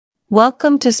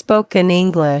Welcome to Spoken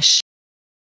English.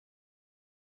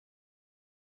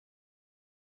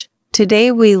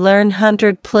 Today we learn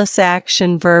 100 plus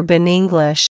action verb in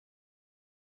English.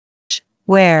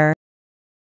 Wear,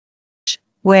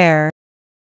 wear.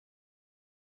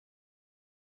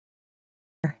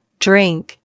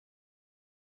 Drink,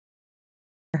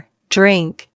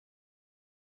 drink.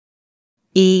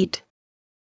 Eat,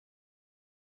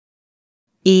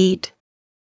 eat.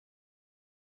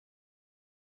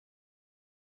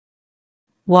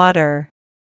 Water,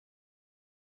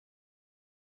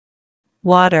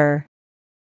 water.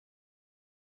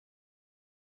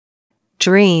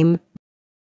 Dream,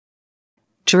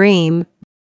 dream.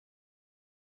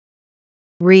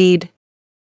 Read,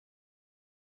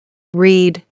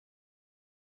 read.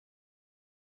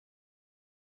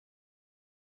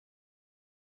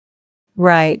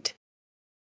 Write,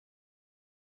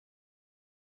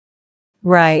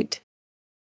 write.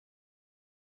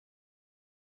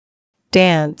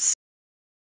 Dance,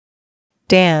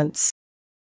 dance.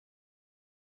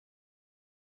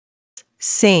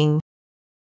 Sing,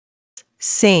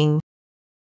 sing.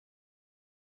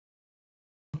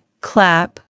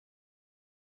 Clap,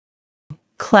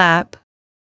 clap.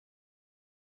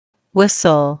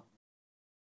 Whistle,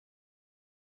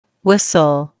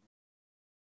 whistle.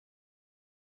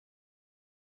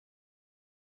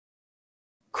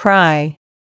 Cry,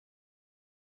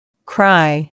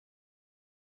 cry.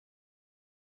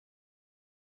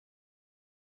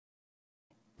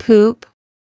 Poop,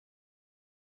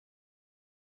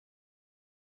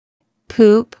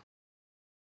 poop.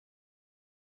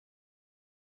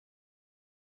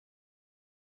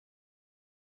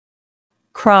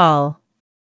 Crawl,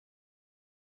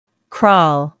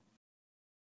 crawl.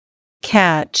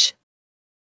 Catch,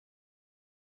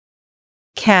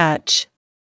 catch.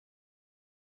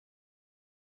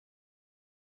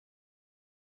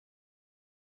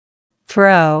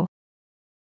 Throw,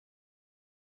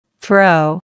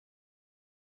 throw.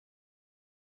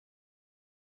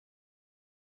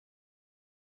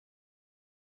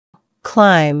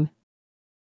 Climb,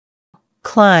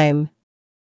 climb.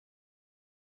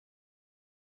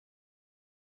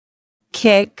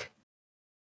 Kick,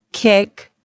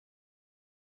 kick.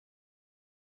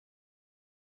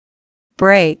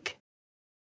 Break,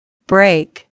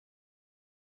 break.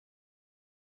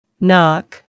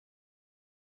 Knock,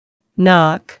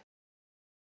 knock.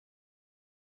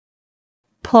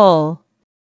 Pull,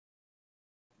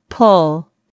 pull.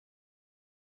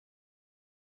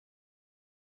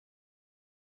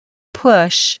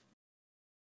 Push,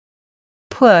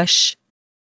 push.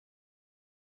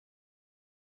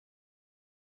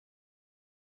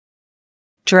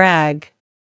 Drag,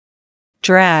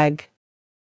 drag.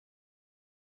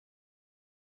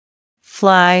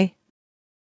 Fly,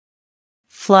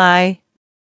 fly.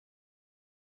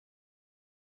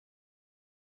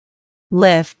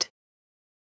 Lift,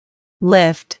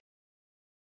 lift.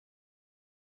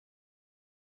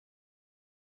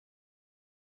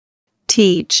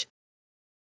 Teach,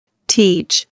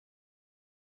 teach.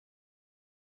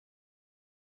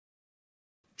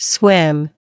 Swim,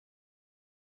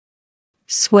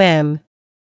 swim.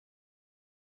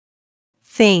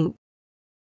 Think,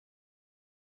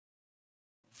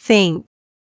 think.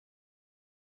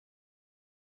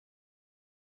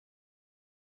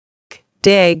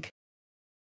 Dig,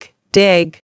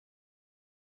 dig.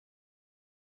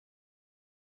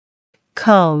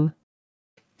 Comb,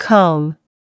 comb.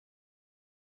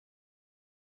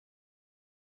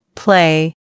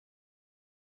 Play,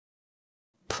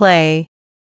 play.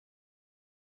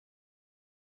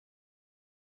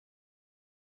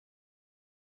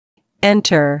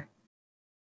 Enter,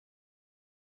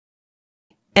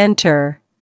 enter.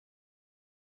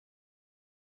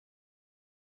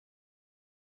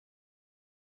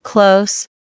 Close,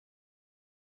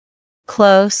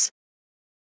 close.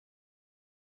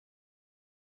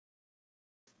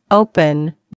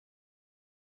 Open,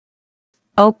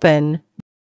 open.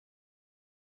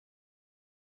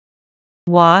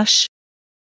 Wash,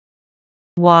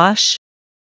 wash.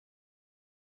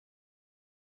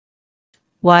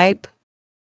 Wipe,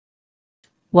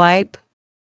 wipe.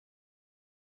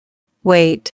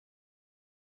 Wait,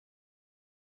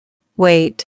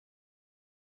 wait.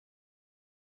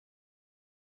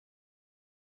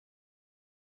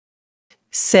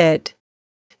 Sit,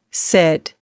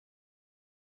 sit.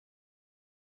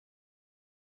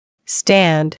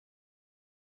 Stand,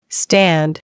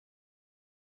 stand.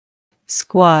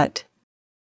 Squat,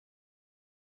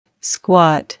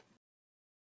 squat.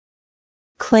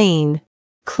 Clean,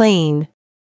 clean.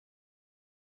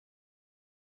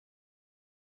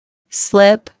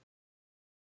 Slip,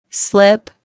 slip.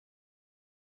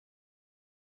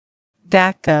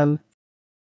 vacuum,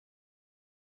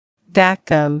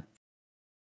 vacuum.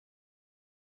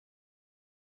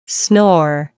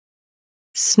 Snore,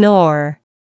 snore.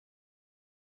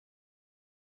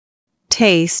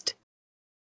 Taste,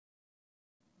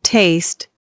 taste.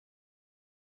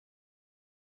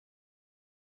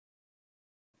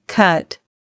 Cut,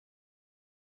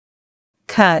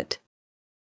 cut.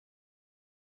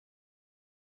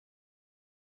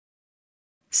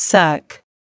 Suck,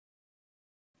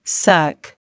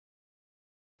 suck.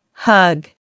 Hug,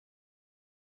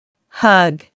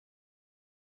 hug.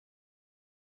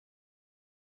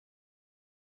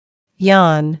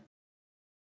 Yawn,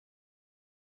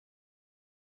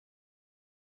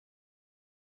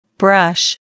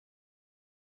 brush,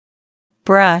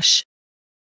 brush.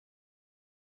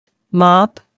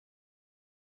 Mop,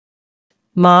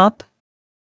 mop.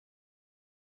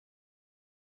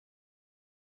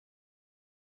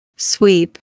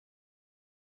 Sweep,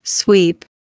 sweep.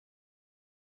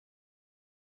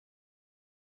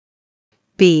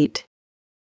 Beat,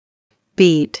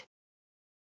 beat.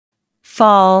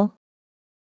 Fall,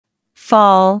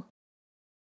 fall.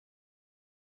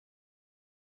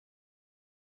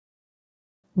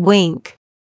 Wink,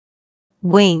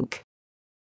 wink.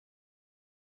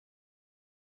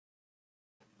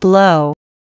 Blow,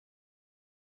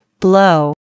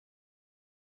 blow.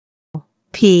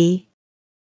 Pea,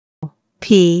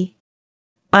 pea.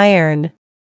 Iron,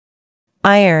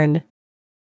 iron.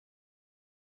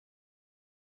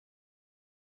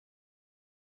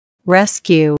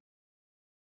 Rescue,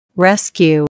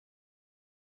 rescue.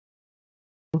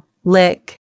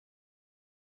 Lick,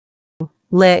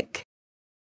 lick.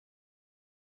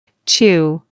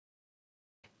 Chew,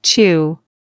 chew.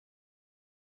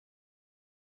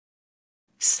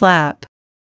 Slap,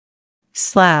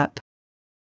 slap.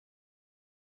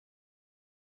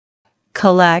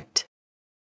 Collect,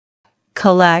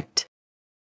 collect.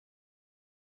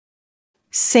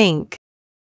 Sink,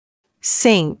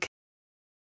 sink.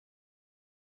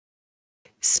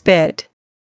 Spit,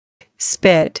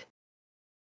 spit.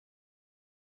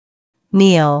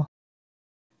 Kneel,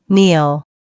 kneel.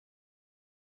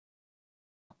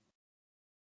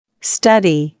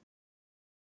 Study,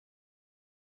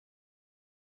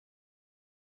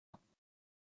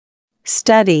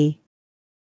 study.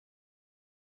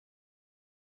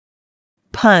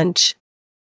 Punch,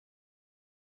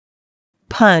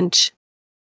 punch.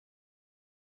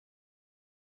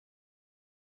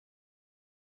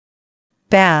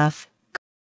 Bath,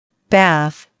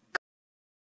 bath.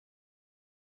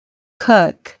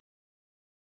 Cook,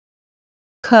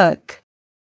 cook.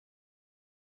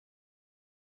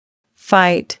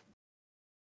 Fight,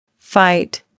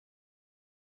 fight.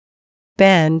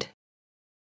 Bend,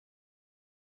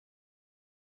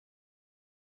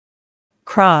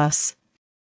 cross,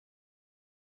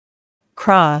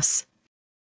 cross.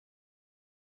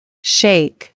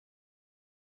 Shake,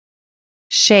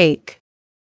 shake.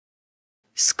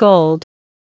 Scold,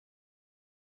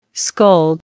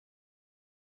 scold.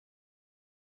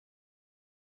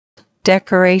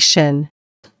 Decoration,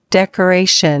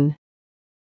 decoration.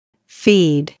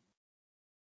 Feed,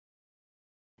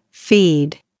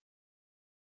 feed.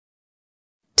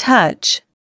 Touch,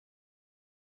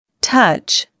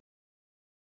 touch.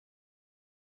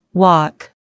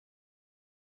 Walk,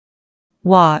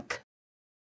 walk.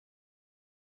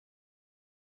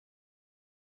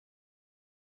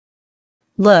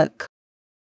 Look,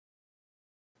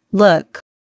 look.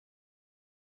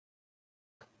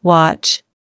 Watch,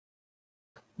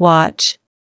 watch.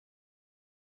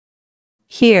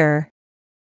 Hear,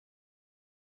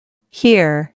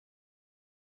 hear.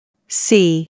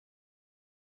 See,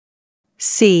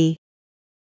 see.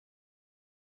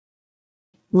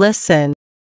 Listen,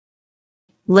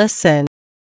 listen.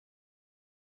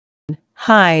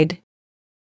 Hide,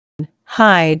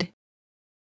 hide.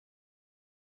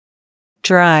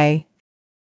 Dry,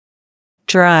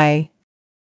 dry.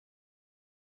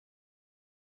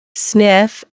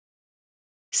 Sniff,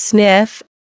 sniff.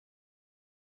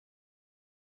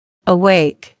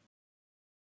 Awake,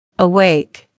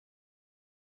 awake.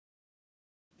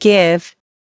 Give,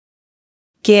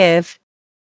 give.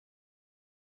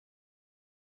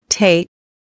 Take,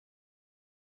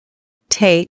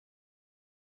 take.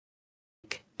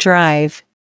 Drive,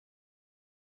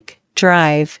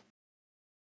 drive.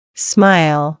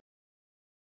 Smile,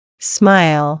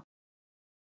 smile.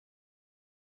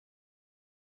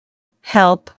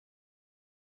 Help,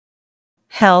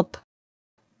 help.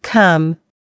 Come,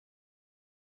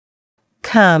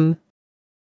 come.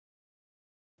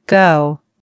 Go,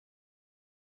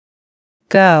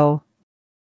 go.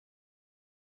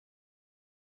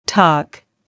 Talk,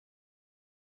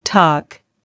 talk.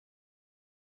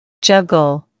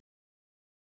 Juggle,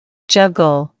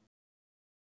 juggle.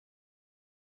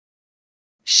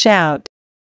 Shout,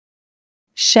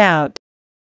 shout.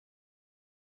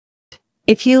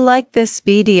 If you like this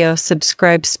video,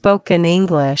 subscribe Spoken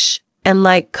English, and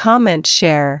like, comment,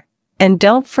 share, and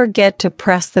don't forget to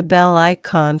press the bell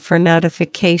icon for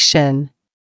notification.